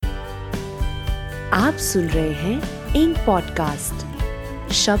आप सुन रहे हैं इंक पॉडकास्ट,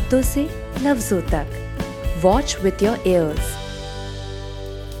 शब्दों से लफ्जों तक। Watch with your ears.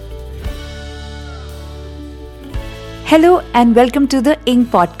 Hello and welcome to the ink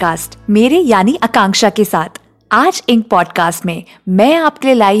podcast, मेरे यानी आकांक्षा के साथ। आज इंक पॉडकास्ट में मैं आपके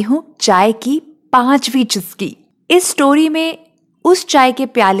लिए लाई हूँ चाय की 5वीं चुस्की। इस स्टोरी में उस चाय के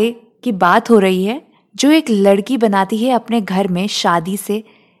प्याले की बात हो रही है जो एक लड़की बनाती है अपने घर में शादी से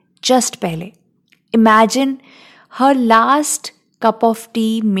जस्ट पहले। Imagine her last cup of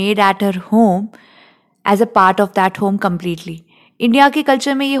tea made at her home as a part of that home completely. India के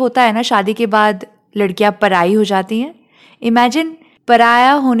कल्चर में ये होता है ना, शादी के बाद लड़कियां पराई हो जाती हैं। Imagine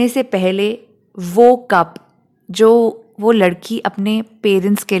पराया होने से पहले वो कप जो वो लड़की अपने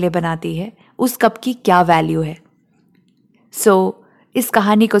पेरेंट्स के लिए बनाती है, उस कप की क्या वैल्यू है। इस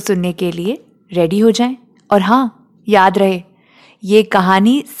कहानी को सुनने के लिए रेडी हो जाएं। और हाँ, याद रहे, ये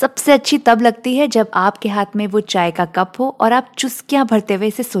कहानी सबसे अच्छी तब लगती है जब आपके हाथ में वो चाय का कप हो और आप चुस्कियां भरते हुए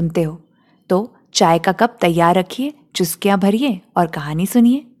इसे सुनते हो। तो चाय का कप तैयार रखिए, चुस्कियां भरिए और कहानी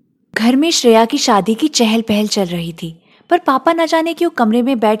सुनिए। घर में श्रेया की शादी की चहल पहल चल रही थी, पर पापा न जाने क्यों कमरे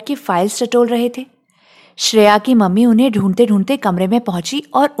में बैठ के फाइल्स टटोल रहे थे। श्रेया की मम्मी उन्हें ढूंढते ढूंढते कमरे में पहुंची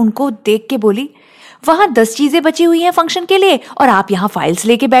और उनको देख के बोली, वहां 10 चीजें बची हुई हैं फंक्शन के लिए और आप यहाँ फाइल्स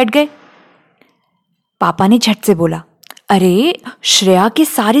लेके बैठ गए। पापा ने झट से बोला, अरे श्रेया के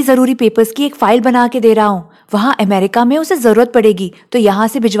सारे जरूरी पेपर्स की एक फाइल बना के दे रहा हूं, वहां अमेरिका में उसे जरूरत पड़ेगी तो यहां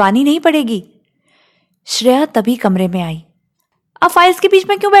से भिजवानी नहीं पड़ेगी। श्रेया तभी कमरे में आई। आप फाइल्स के बीच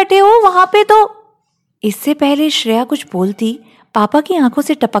में क्यों बैठे हो, वहां पे तो। इससे पहले श्रेया कुछ बोलती, पापा की आंखों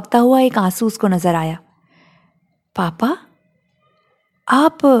से टपकता हुआ एक आंसू उसको नजर आया। पापा,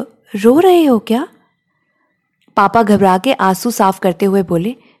 आप रो रहे हो क्या? पापा घबरा के आंसू साफ करते हुए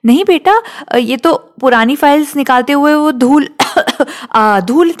बोले, नहीं बेटा, ये तो पुरानी फाइल्स निकालते हुए वो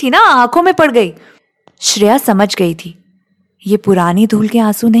धूल थी ना, आंखों में पड़ गई। श्रेया समझ गई थी, ये पुरानी धूल के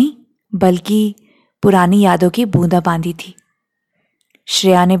आंसू नहीं बल्कि पुरानी यादों की बूंदाबांदी थी।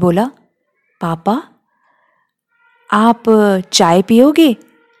 श्रेया ने बोला, पापा आप चाय पियोगे?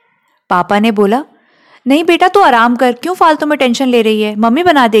 पापा ने बोला, नहीं बेटा, तू आराम कर, क्यों फालतू में टेंशन ले रही है, मम्मी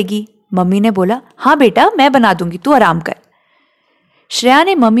बना देगी। मम्मी ने बोला, हाँ बेटा, मैं बना दूंगी, तू आराम कर। श्रेया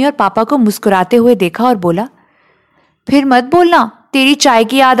ने मम्मी और पापा को मुस्कुराते हुए देखा और बोला, फिर मत बोलना, तेरी चाय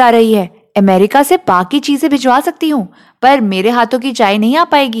की याद आ रही है। अमेरिका से बाकी चीजें भिजवा सकती हूँ, पर मेरे हाथों की चाय नहीं आ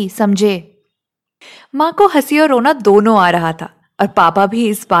पाएगी, समझे। माँ को हंसी और रोना दोनों आ रहा था और पापा भी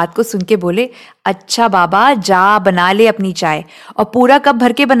इस बात को सुन के बोले, अच्छा बाबा, जा बना ले अपनी चाय और पूरा कप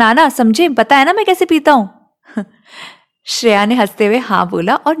भर के बनाना, समझे, पता है ना मैं कैसे पीता हूँ। श्रेया ने हंसते हुए हाँ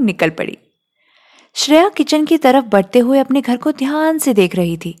बोला और निकल पड़ी। श्रेया किचन की तरफ बढ़ते हुए अपने घर को ध्यान से देख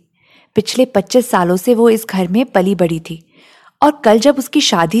रही थी। पिछले 25 सालों से वो इस घर में पली बड़ी थी और कल जब उसकी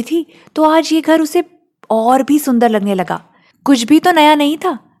शादी थी तो आज ये घर उसे और भी सुंदर लगने लगा। कुछ भी तो नया नहीं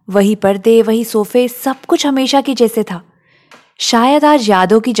था, वही पर्दे, वही सोफे, सब कुछ हमेशा की जैसे था। शायद आज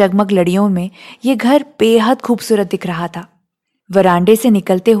यादों की जगमग लड़ियों में ये घर बेहद खूबसूरत दिख रहा था। वरांडे से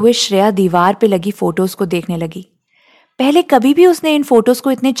निकलते हुए श्रेया दीवार पे लगी फोटोज को देखने लगी। पहले कभी भी उसने इन फोटोज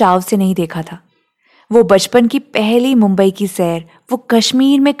को इतने चाव से नहीं देखा था। वो बचपन की पहली मुंबई की सैर, वो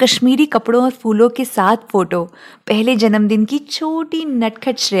कश्मीर में कश्मीरी कपड़ों और फूलों के साथ फोटो, पहले जन्मदिन की छोटी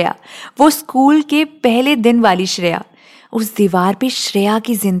नटखट श्रेया, वो स्कूल के पहले दिन वाली श्रेया। उस दीवार पे श्रेया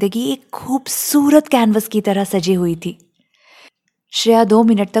की जिंदगी एक खूबसूरत कैनवस की तरह सजी हुई थी। श्रेया 2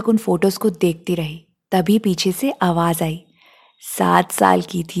 मिनट तक उन फोटोज को देखती रही। तभी पीछे से आवाज आई, 7 साल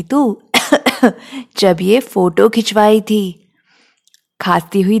की थी तू जब ये फोटो खिंचवाई थी।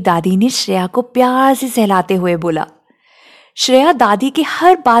 खांसती हुई दादी ने श्रेया को प्यार से सहलाते हुए बोला। श्रेया दादी के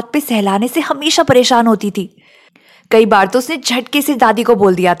हर बात पे सहलाने से हमेशा परेशान होती थी। कई बार तो उसने झटके से दादी को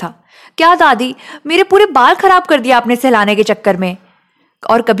बोल दिया था, क्या दादी, मेरे पूरे बाल खराब कर दिया आपने सहलाने के चक्कर में।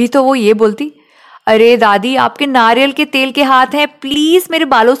 और कभी तो वो ये बोलती, अरे दादी, आपके नारियल के तेल के हाथ हैं, प्लीज मेरे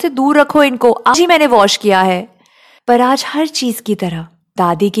बालों से दूर रखो इनको, आज ही मैंने वॉश किया है। पर आज हर चीज की तरह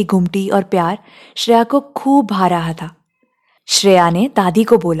दादी की घुमटी और प्यार श्रेया को खूब भा रहा था। श्रेया ने दादी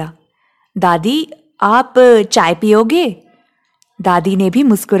को बोला, दादी आप चाय पियोगे? दादी ने भी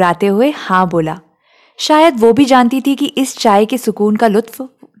मुस्कुराते हुए हाँ बोला। शायद वो भी जानती थी कि इस चाय के सुकून का लुत्फ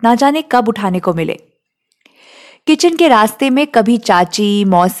ना जाने कब उठाने को मिले। किचन के रास्ते में कभी चाची,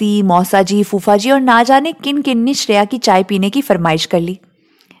 मौसी, मौसा जी, फूफा जी और ना जाने किन किन ने श्रेया की चाय पीने की फरमाइश कर ली।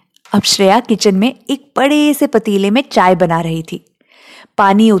 अब श्रेया किचन में एक बड़े से पतीले में चाय बना रही थी।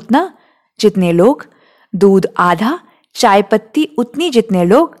 पानी उतना जितने लोग, दूध आधा, चाय पत्ती उतनी जितने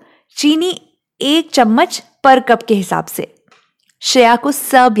लोग, चीनी 1 चम्मच पर कप के हिसाब से। श्रेया को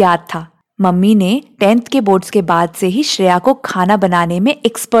सब याद था। मम्मी ने 10th के बोर्ड्स के बाद से ही श्रेया को खाना बनाने में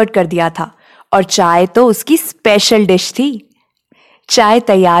एक्सपर्ट कर दिया था और चाय तो उसकी स्पेशल डिश थी। चाय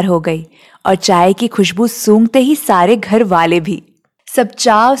तैयार हो गई और चाय की खुशबू सूंघते ही सारे घर वाले भी सब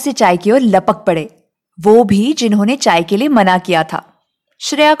चाव से चाय की ओर लपक पड़े, वो भी जिन्होंने चाय के लिए मना किया था।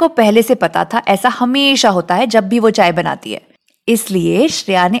 श्रेया को पहले से पता था ऐसा हमेशा होता है जब भी वो चाय बनाती है, इसलिए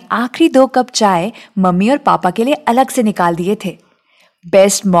श्रेया ने आखिरी 2 कप चाय मम्मी और पापा के लिए अलग से निकाल दिए थे,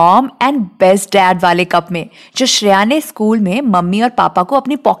 best mom and best dad वाले कप में, जो श्रेया ने स्कूल में मम्मी और पापा को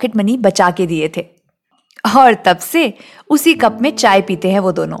अपनी पॉकेट मनी बचा के दिए थे। और तब से उसी कप में चाय पीते हैं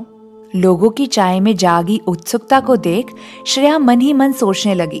वो दोनों। लोगों की चाय में जागी उत्सुकता को देख श्रेया मन ही मन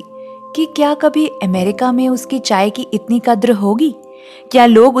सोचने लगी कि क्या कभी अमेरिका में उसकी चाय की इतनी कद्र होगी? क्या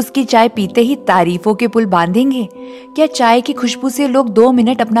लोग उसकी चाय पीते ही तारीफों के पुल बांधेंगे? क्या चाय की खुशबू से लोग 2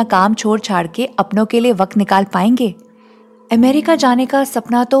 मिनट अपना काम छोड़ छाड़ के अपनों के लिए वक्त निकाल पाएंगे? अमेरिका जाने का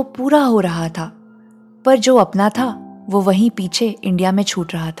सपना तो पूरा हो रहा था, पर जो अपना था वो वहीं पीछे इंडिया में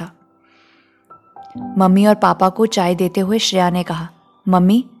छूट रहा था। मम्मी और पापा को चाय देते हुए श्रेया ने कहा,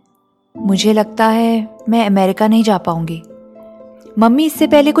 मम्मी, मुझे लगता है मैं अमेरिका नहीं जा पाऊंगी। मम्मी इससे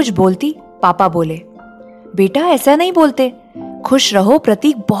पहले कुछ बोलती, पापा बोले, बेटा ऐसा नहीं बोलते, खुश रहो,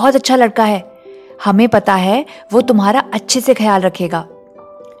 प्रतीक बहुत अच्छा लड़का है, हमें पता है वो तुम्हारा अच्छे से ख्याल रखेगा।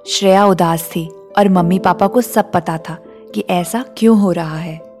 श्रेया उदास थी और मम्मी पापा को सब पता था कि ऐसा क्यों हो रहा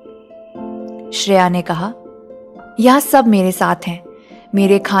है। श्रेया ने कहा, यह सब मेरे साथ हैं,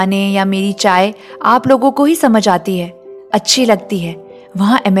 मेरे खाने या मेरी चाय आप लोगों को ही समझ आती है, अच्छी लगती है,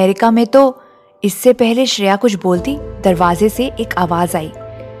 वहां अमेरिका में तो। इससे पहले श्रेया कुछ बोलती, दरवाजे से एक आवाज आई,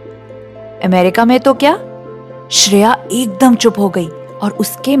 अमेरिका में तो क्या? श्रेया एकदम चुप हो गई और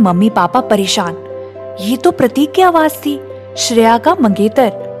उसके मम्मी पापा परेशान। ये तो प्रतीक की आवाज थी, श्रेया का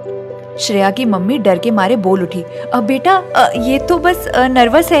मंगेतर। श्रेया की मम्मी डर के मारे बोल उठी, अब बेटा ये तो बस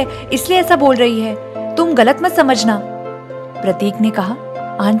नर्वस है, इसलिए ऐसा बोल रही है, तुम गलत मत समझना। प्रतीक ने कहा,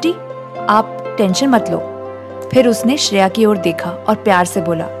 आंटी आप टेंशन मत लो। फिर उसने श्रेया की ओर देखा और प्यार से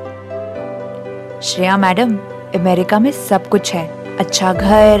बोला, श्रेया मैडम, अमेरिका में सब कुछ है, अच्छा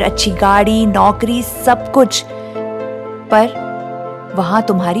घर, अच्छी गाड़ी, नौकरी, सब कुछ, पर वहां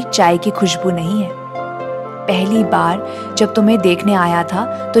तुम्हारी चाय की खुशबू नहीं है। पहली बार जब तुम्हें देखने आया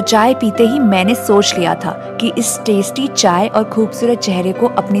था तो चाय पीते ही मैंने सोच लिया था कि इस टेस्टी चाय और खूबसूरत चेहरे को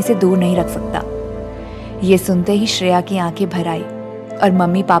अपने से दूर नहीं रख सकता। ये सुनते ही श्रेया की आंखें भर आई और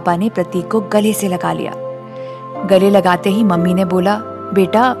मम्मी पापा ने प्रतीक को गले से लगा लिया। गले लगाते ही मम्मी ने बोला,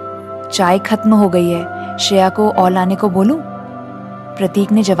 बेटा चाय खत्म हो गई है, श्रेया को और लाने को बोलूं?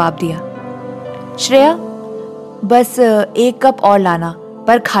 प्रतीक ने जवाब दिया, श्रेया बस 1 कप और लाना,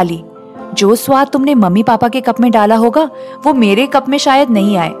 पर खाली। जो स्वाद तुमने मम्मी पापा के कप में डाला होगा वो मेरे कप में शायद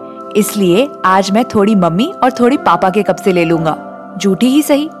नहीं आए, इसलिए आज मैं थोड़ी मम्मी और थोड़ी पापा के कप से ले लूंगा, झूठी ही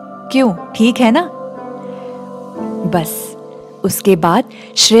सही, क्यों, ठीक है ना? बस उसके बाद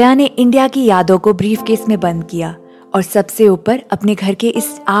श्रेया ने इंडिया की यादों को ब्रीफकेस में बंद किया और सबसे ऊपर अपने घर के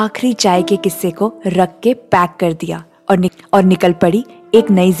इस आखिरी चाय के किस्से को रख के पैक कर दिया और निकल पड़ी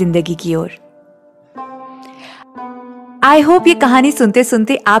एक नई जिंदगी की ओर। आई होप ये कहानी सुनते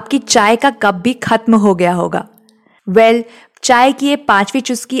सुनते आपकी चाय का कप भी खत्म हो गया होगा। चाय की ये 5वीं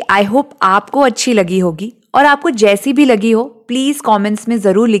चुस्की आई होप आपको अच्छी लगी होगी, और आपको जैसी भी लगी हो प्लीज कमेंट्स में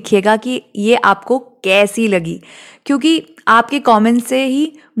जरूर लिखिएगा कि ये आपको कैसी लगी, क्योंकि आपके कमेंट से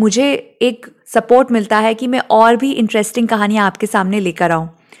ही मुझे एक सपोर्ट मिलता है कि मैं और भी इंटरेस्टिंग कहानियां आपके सामने लेकर आऊं।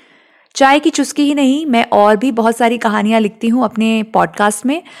 चाय की चुस्की ही नहीं, मैं और भी बहुत सारी कहानियां लिखती हूं अपने पॉडकास्ट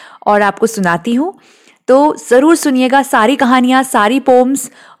में और आपको सुनाती हूं, तो ज़रूर सुनिएगा सारी कहानियां, सारी पोम्स,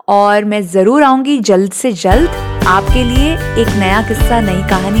 और मैं ज़रूर आऊंगी जल्द से जल्द आपके लिए एक नया किस्सा, नई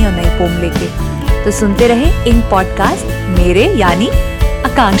कहानी और नई पोम लेके। तो सुनते रहे इंक पॉडकास्ट मेरे यानी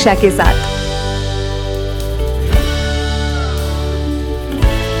आकांक्षा के साथ।